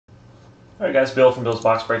Alright guys, Bill from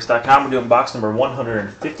BillsBoxBreaks.com. We're doing box number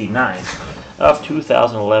 159 of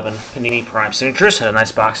 2011 Panini Prime Signatures. Had a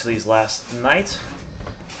nice box of these last night.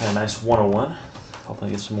 Had a nice 101. Hopefully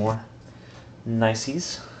get some more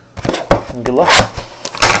niceys. And good luck.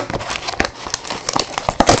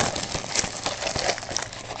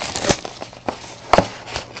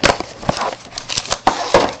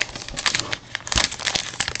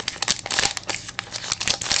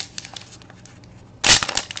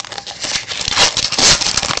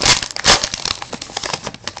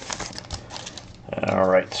 All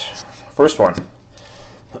right, first one,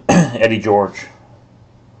 Eddie George,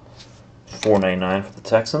 $4.99 for the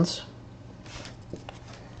Texans.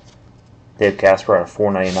 Dave Casper out of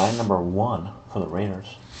 $4.99, number 1 for the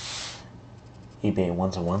Raiders. eBay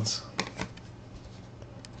ones and ones.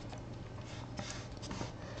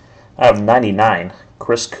 Out of 99,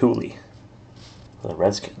 Chris Cooley for the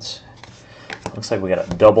Redskins. Looks like we got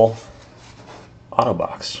a double auto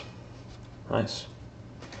box. Nice.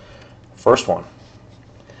 First one.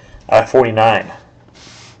 Out of 49,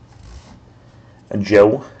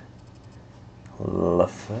 Joe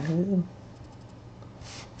Lefkid. I'm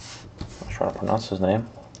not sure how to pronounce his name.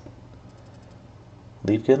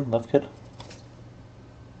 Lefkid.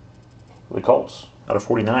 The Colts. Out of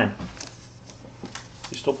 49.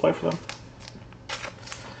 You still play for them?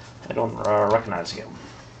 I don't recognize him.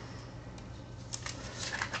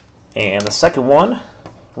 And the second one,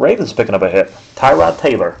 Ravens picking up a hit. Tyrod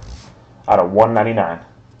Taylor. Out of 199.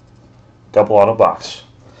 Double auto box.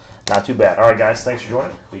 Not too bad. Alright guys, thanks for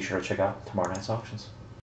joining. Be sure to check out tomorrow night's auctions.